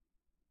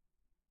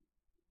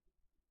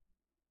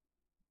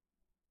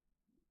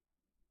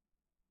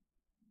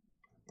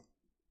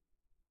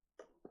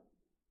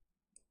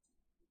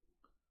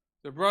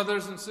Dear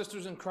brothers and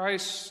sisters in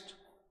Christ,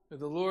 may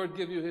the Lord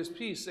give you his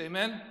peace.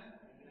 Amen? Amen.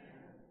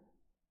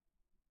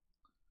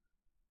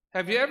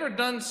 Have you ever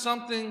done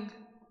something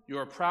you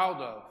are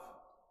proud of?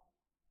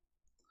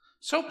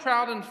 So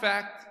proud, in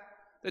fact,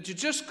 that you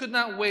just could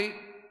not wait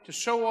to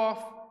show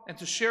off and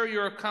to share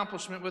your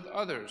accomplishment with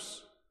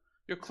others,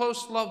 your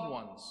close loved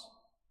ones,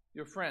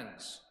 your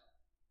friends.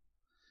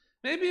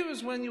 Maybe it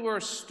was when you were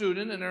a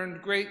student and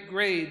earned great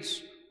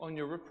grades on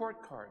your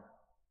report card.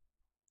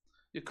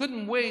 You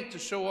couldn't wait to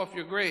show off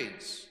your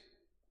grades.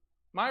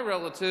 My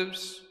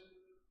relatives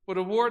would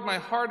award my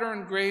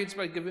hard-earned grades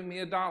by giving me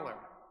 $1.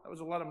 That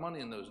was a lot of money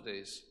in those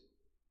days.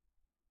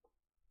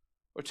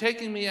 Or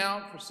taking me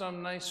out for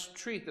some nice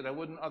treat that I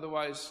wouldn't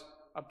otherwise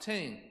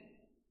obtain.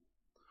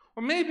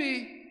 Or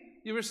maybe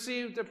you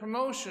received a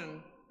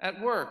promotion at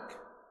work.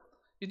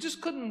 You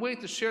just couldn't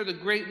wait to share the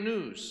great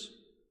news,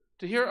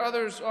 to hear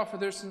others offer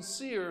their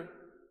sincere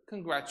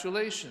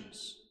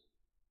congratulations.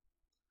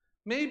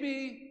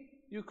 Maybe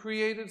you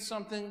created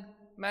something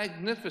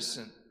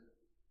magnificent,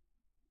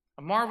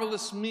 a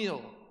marvelous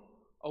meal,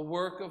 a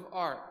work of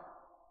art,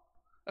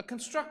 a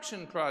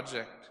construction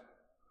project,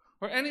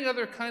 or any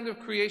other kind of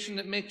creation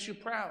that makes you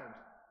proud.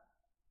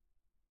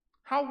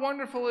 How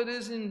wonderful it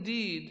is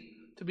indeed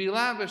to be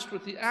lavished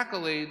with the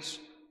accolades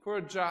for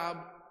a job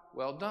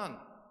well done.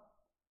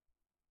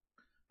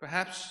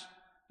 Perhaps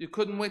you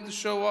couldn't wait to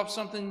show off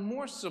something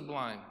more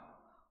sublime,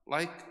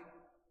 like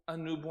a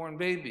newborn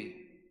baby.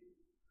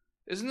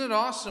 Isn't it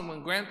awesome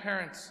when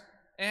grandparents,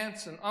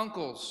 aunts and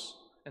uncles,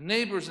 and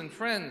neighbors and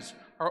friends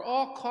are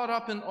all caught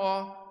up in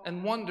awe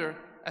and wonder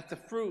at the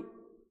fruit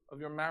of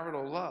your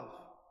marital love?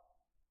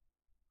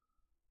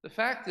 The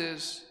fact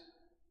is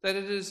that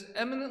it is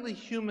eminently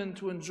human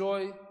to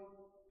enjoy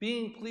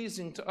being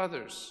pleasing to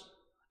others,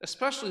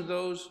 especially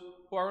those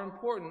who are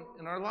important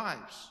in our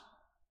lives.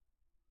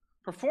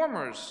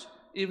 Performers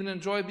even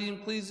enjoy being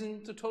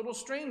pleasing to total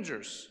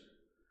strangers.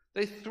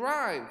 They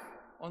thrive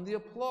on the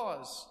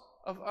applause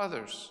of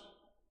others.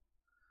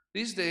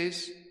 These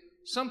days,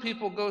 some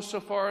people go so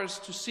far as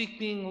to seek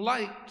being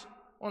liked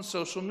on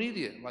social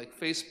media, like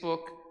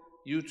Facebook,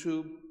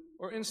 YouTube,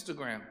 or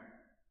Instagram.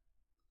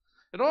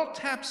 It all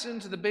taps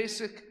into the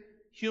basic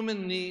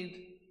human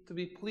need to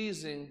be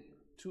pleasing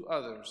to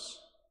others.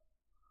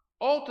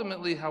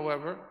 Ultimately,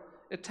 however,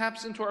 it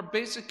taps into our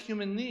basic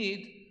human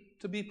need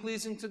to be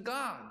pleasing to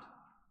God,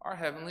 our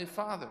Heavenly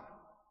Father.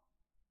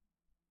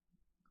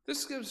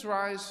 This gives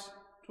rise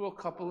to a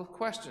couple of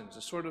questions,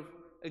 a sort of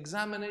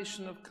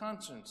examination of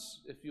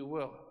conscience, if you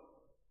will.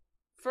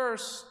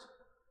 First,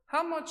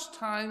 how much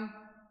time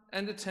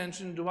and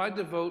attention do I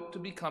devote to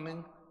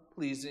becoming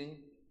pleasing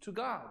to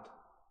God?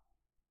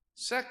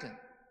 Second,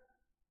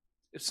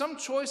 if some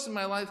choice in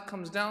my life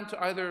comes down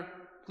to either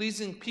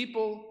pleasing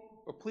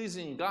people or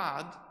pleasing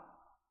God,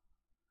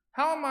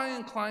 how am I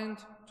inclined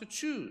to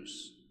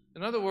choose?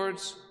 In other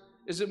words,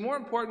 is it more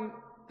important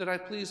that I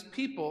please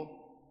people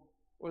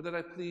or that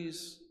I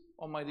please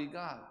Almighty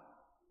God?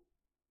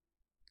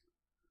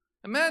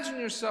 Imagine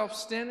yourself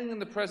standing in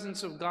the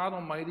presence of God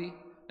Almighty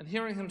and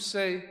hearing him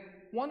say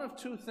one of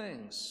two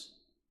things.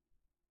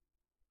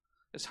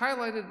 It's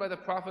highlighted by the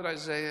prophet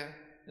Isaiah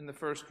in the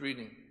first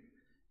reading.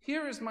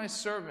 Here is my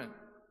servant,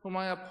 whom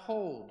I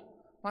uphold,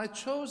 my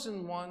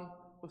chosen one,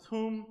 with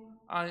whom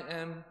I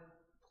am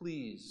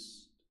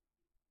pleased.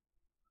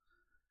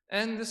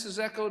 And this is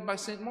echoed by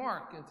St.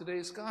 Mark in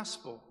today's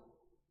gospel.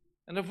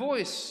 And a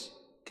voice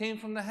came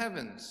from the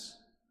heavens.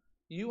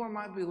 You are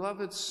my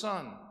beloved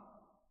Son,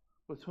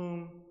 with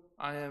whom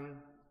I am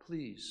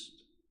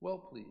pleased, well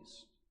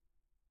pleased.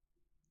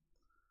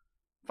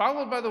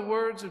 Followed by the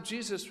words of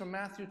Jesus from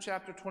Matthew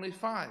chapter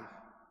 25,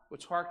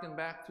 which harken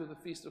back to the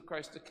Feast of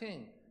Christ the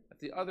King at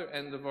the other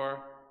end of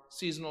our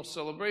seasonal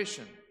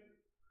celebration.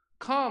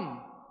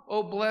 Come,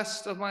 O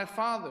blessed of my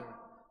Father,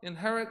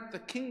 inherit the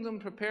kingdom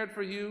prepared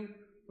for you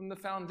from the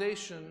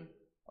foundation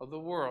of the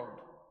world.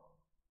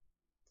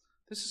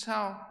 This is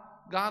how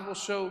God will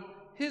show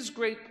his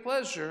great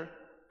pleasure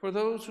for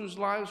those whose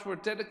lives were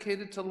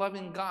dedicated to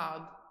loving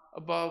God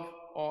above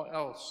all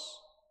else.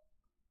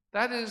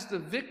 That is the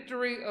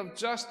victory of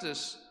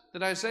justice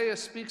that Isaiah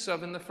speaks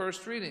of in the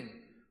first reading,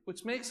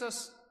 which makes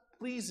us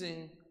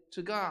pleasing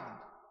to God.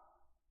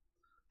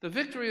 The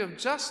victory of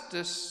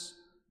justice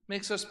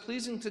makes us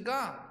pleasing to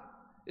God.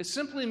 It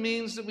simply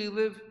means that we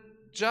live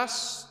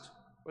just,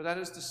 or that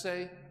is to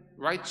say,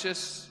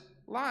 righteous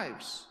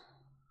lives.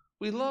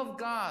 We love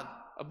God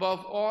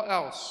above all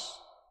else.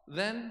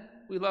 Then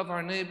we love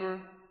our neighbor,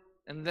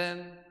 and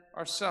then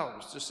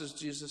ourselves, just as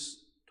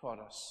Jesus taught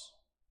us.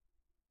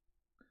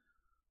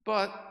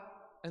 But,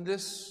 and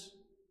this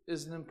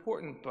is an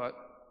important but,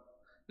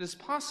 it is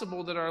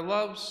possible that our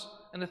loves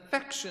and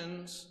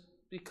affections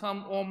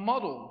become all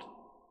muddled.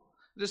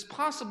 It is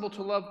possible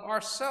to love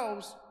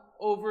ourselves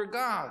over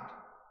God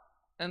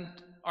and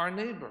our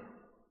neighbor,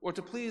 or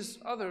to please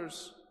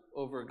others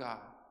over God.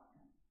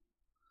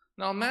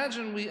 Now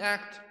imagine we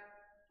act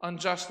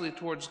unjustly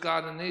towards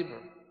God and neighbor.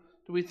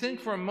 Do we think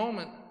for a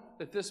moment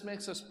that this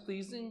makes us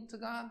pleasing to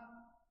God?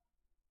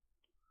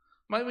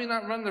 Might we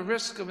not run the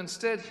risk of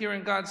instead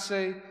hearing God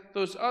say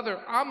those other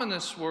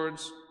ominous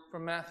words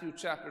from Matthew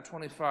chapter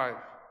 25,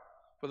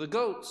 for the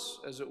goats,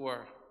 as it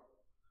were?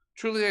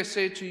 Truly I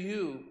say to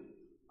you,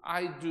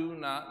 I do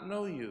not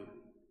know you.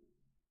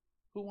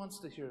 Who wants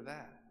to hear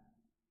that?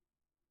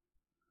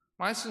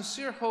 My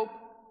sincere hope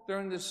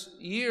during this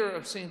year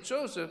of St.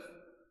 Joseph,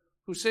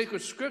 who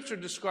sacred scripture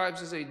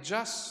describes as a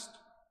just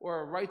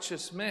or a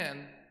righteous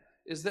man,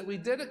 is that we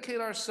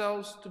dedicate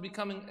ourselves to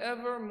becoming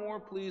ever more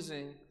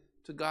pleasing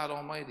to God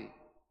Almighty.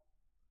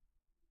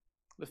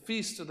 The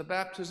feast of the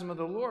baptism of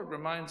the Lord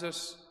reminds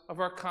us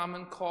of our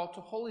common call to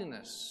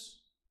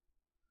holiness,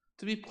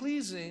 to be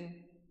pleasing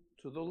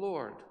to the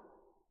Lord.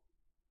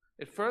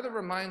 It further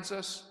reminds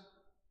us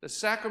the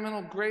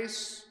sacramental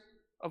grace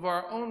of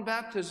our own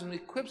baptism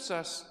equips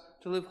us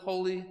to live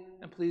holy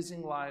and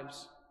pleasing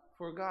lives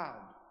for God.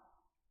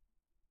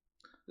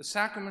 The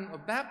sacrament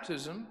of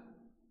baptism,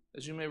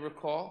 as you may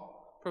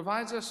recall,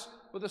 provides us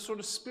with a sort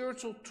of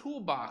spiritual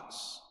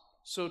toolbox,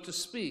 so to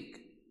speak.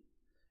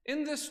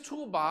 In this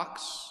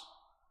toolbox,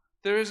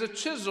 there is a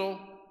chisel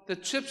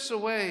that chips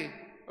away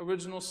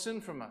original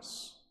sin from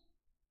us.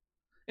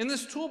 In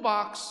this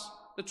toolbox,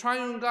 the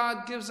triune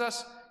God gives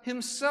us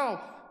himself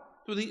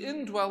through the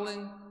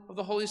indwelling of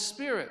the Holy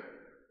Spirit.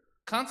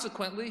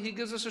 Consequently, he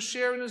gives us a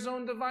share in his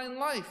own divine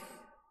life,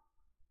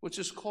 which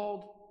is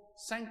called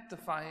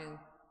sanctifying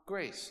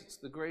grace. It's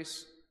the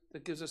grace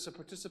that gives us a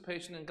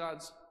participation in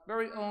God's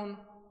very own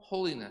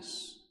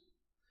holiness.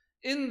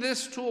 In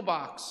this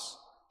toolbox,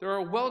 there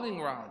are welding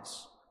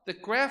rods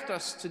that graft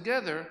us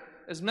together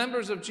as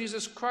members of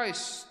Jesus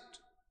Christ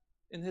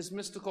in his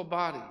mystical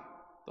body,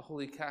 the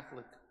Holy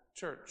Catholic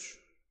Church.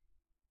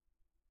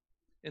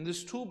 In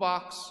this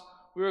toolbox,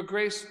 we are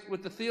graced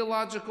with the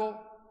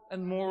theological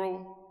and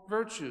moral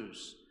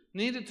virtues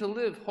needed to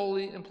live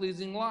holy and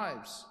pleasing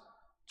lives,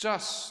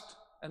 just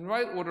and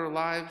right order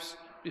lives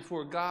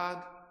before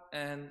God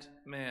and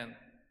man.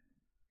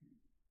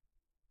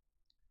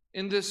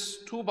 In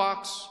this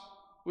toolbox,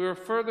 we are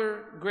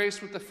further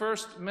graced with the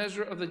first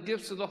measure of the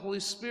gifts of the Holy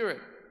Spirit,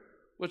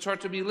 which are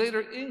to be later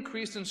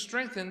increased and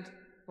strengthened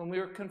when we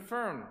are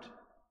confirmed.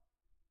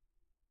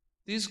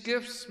 These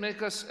gifts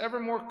make us ever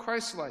more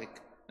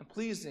Christ-like and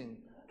pleasing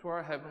to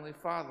our Heavenly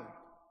Father.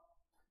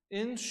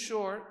 In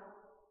short,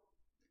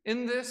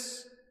 in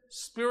this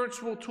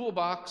spiritual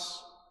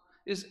toolbox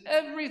is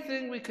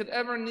everything we could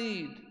ever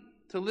need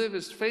to live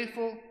as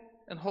faithful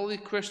and holy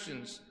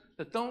Christians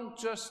that don't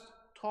just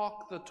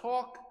talk the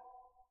talk,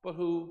 but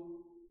who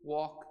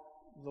walk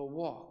the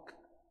walk.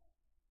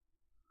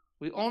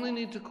 We only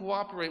need to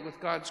cooperate with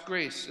God's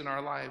grace in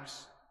our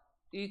lives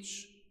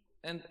each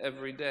and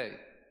every day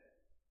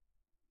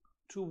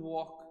to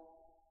walk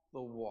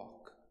the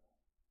walk.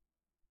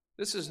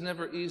 This is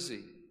never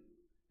easy.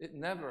 It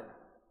never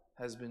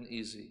has been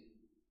easy.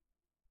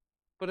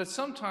 But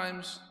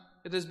sometimes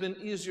it has been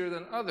easier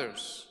than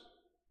others,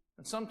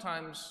 and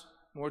sometimes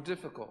more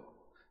difficult.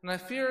 And I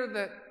fear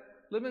that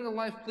living a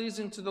life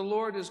pleasing to the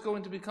Lord is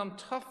going to become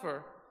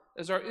tougher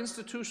as our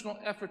institutional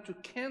effort to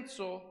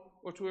cancel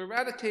or to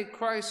eradicate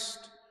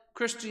Christ,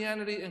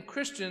 Christianity, and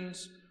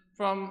Christians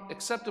from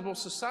acceptable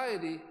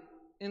society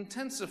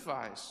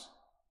intensifies.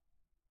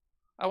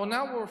 I will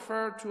now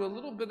refer to a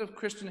little bit of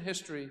Christian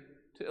history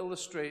to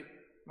illustrate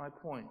my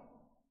point.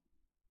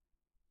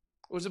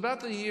 It was about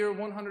the year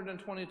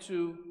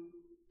 122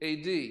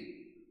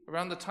 AD,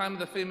 around the time of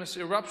the famous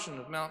eruption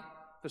of Mount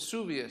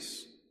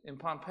Vesuvius in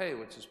Pompeii,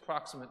 which is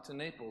proximate to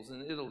Naples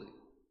in Italy.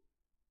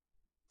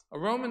 A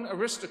Roman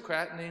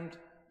aristocrat named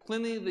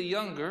Pliny the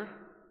Younger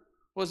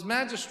was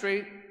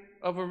magistrate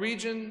of a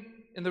region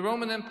in the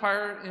Roman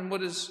Empire in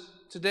what is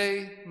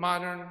today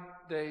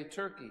modern-day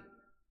Turkey.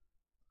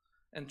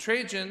 And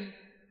Trajan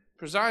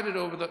presided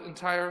over the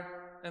entire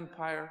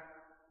empire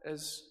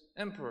as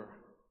emperor.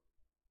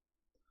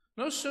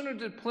 No sooner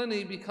did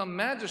Pliny become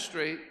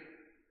magistrate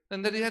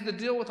than that he had to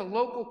deal with a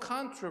local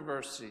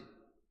controversy,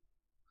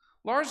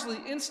 largely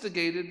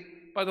instigated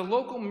by the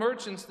local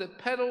merchants that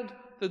peddled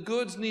the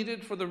goods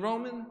needed for the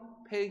Roman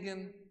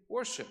pagan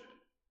worship.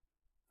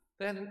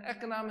 They had an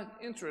economic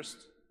interest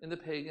in the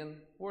pagan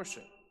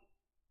worship.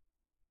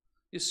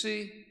 You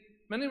see,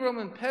 many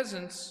Roman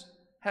peasants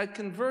had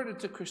converted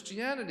to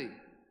Christianity.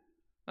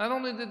 Not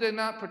only did they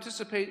not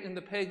participate in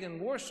the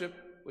pagan worship,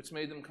 which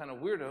made them kind of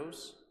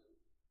weirdos,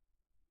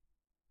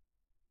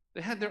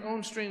 they had their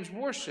own strange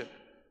worship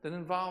that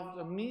involved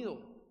a meal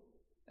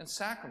and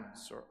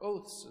sacraments, or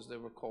oaths as they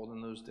were called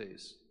in those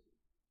days.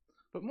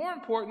 But more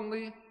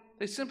importantly,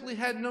 they simply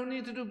had no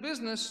need to do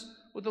business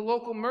with the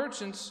local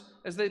merchants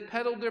as they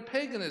peddled their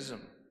paganism.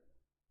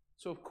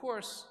 So of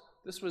course,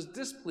 this was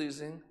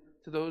displeasing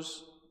to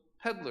those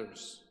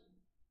peddlers.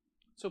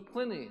 So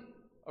Pliny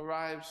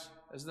arrives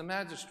as the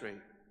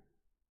magistrate.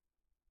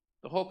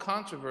 The whole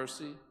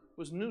controversy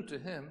was new to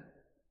him,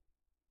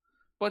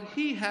 but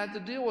he had to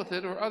deal with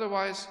it or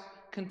otherwise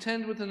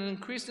contend with an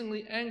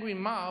increasingly angry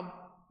mob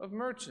of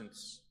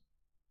merchants.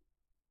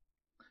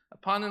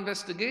 Upon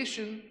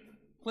investigation,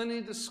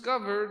 Pliny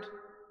discovered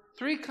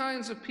three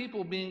kinds of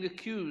people being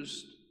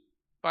accused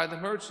by the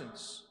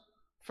merchants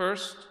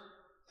First,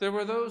 there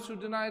were those who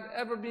denied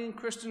ever being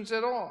Christians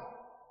at all.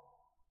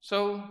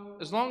 So,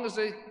 as long as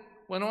they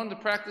went on to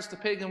practice the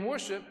pagan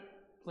worship,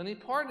 PLINY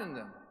pardoned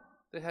them.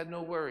 They had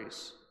no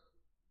worries.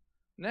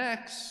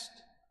 Next,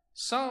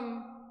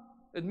 some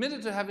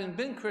admitted to having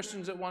been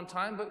Christians at one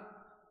time, but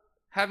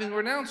having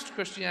renounced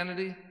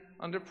Christianity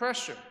under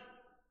pressure.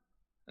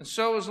 And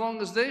so, as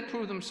long as they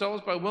proved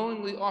themselves by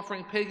willingly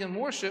offering pagan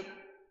worship,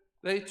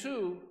 they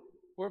too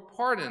were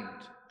pardoned,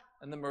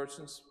 and the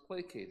merchants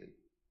placated.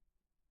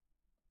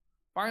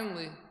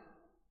 Finally,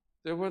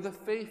 there were the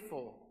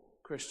faithful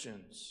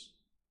Christians.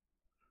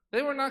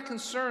 They were not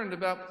concerned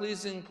about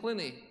pleasing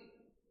PLINY,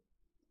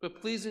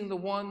 but pleasing the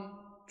one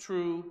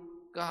true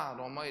God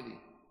Almighty.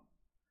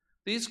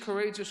 These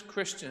courageous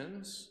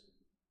Christians,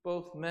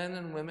 both men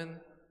and women,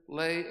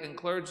 lay and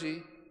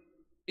clergy,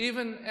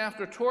 even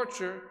after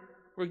torture,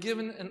 were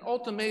given an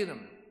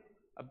ultimatum: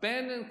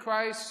 abandon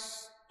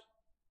Christ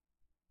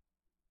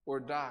or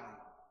die.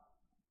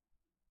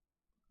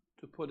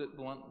 To put it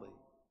bluntly,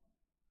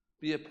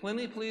 be a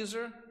PLINY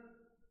pleaser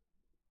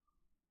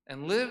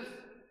and live,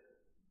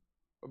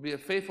 or be a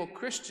faithful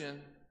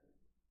Christian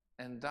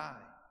and die.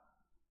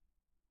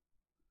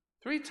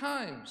 3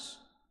 times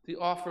the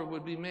offer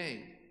would be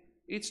made,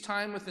 each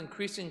time with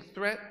increasing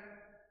threat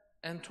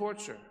and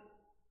torture.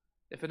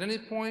 If at any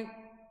point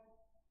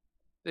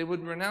they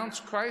would renounce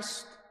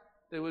Christ,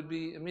 they would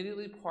be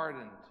immediately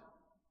pardoned.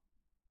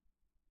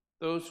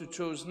 Those who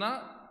chose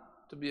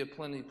not to be a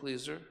PLINY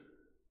pleaser,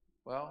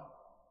 well,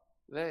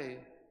 they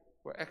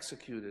were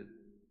executed.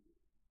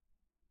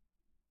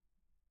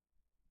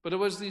 But it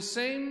was these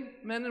same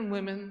men and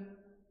women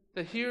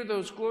that hear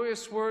those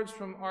glorious words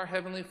from our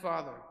Heavenly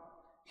Father.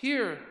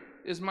 Here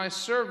is my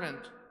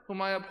servant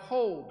whom I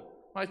uphold,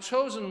 my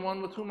chosen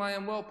one with whom I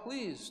am well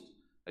pleased.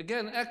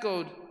 Again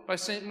echoed by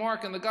St.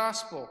 Mark in the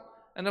Gospel.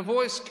 And a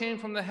voice came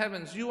from the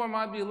heavens: you are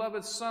my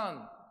beloved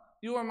Son,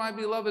 you are my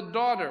beloved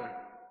daughter.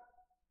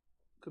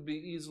 Could be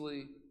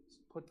easily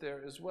put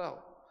there as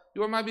well.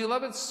 You are my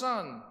beloved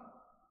Son,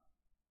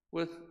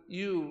 with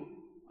you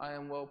I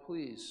am well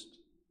pleased.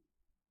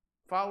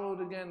 Followed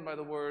again by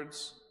the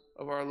words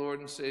of our Lord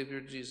and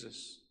Savior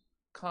Jesus: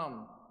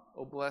 come,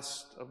 O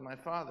blessed of my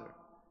Father,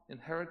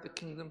 inherit the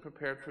kingdom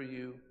prepared for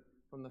you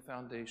from the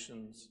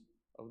foundations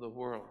of the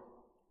world.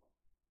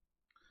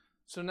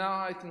 So now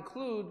I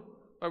conclude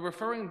by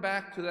referring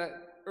back to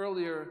that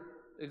earlier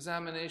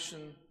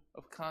examination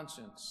of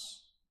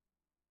conscience.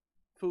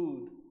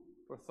 Food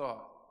for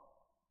thought.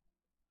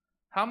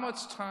 How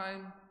much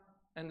time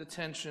and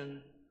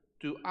attention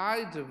do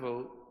I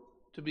devote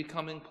to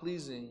becoming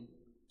pleasing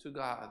to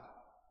God?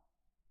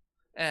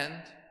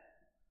 And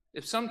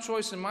if some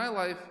choice in my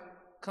life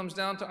comes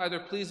down to either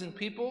pleasing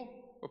people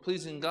or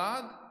pleasing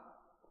God,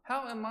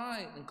 how am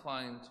I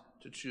inclined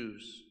to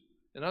choose?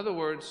 In other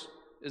words,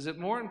 is it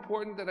more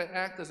important that I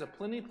act as a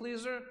PLINY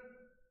pleaser,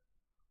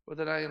 or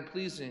that I am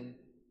pleasing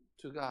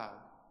to God?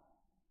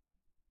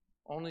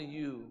 Only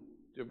you,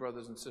 dear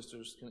brothers and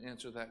sisters, can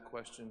answer that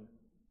question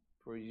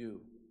for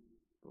you.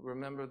 But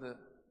remember the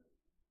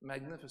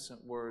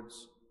magnificent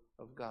words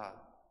of God: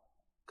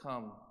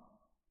 come,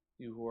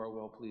 you who are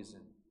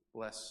well-pleasing,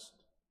 blessed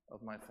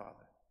of my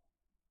Father.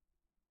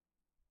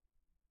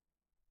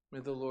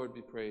 May the Lord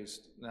be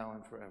praised now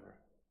and forever.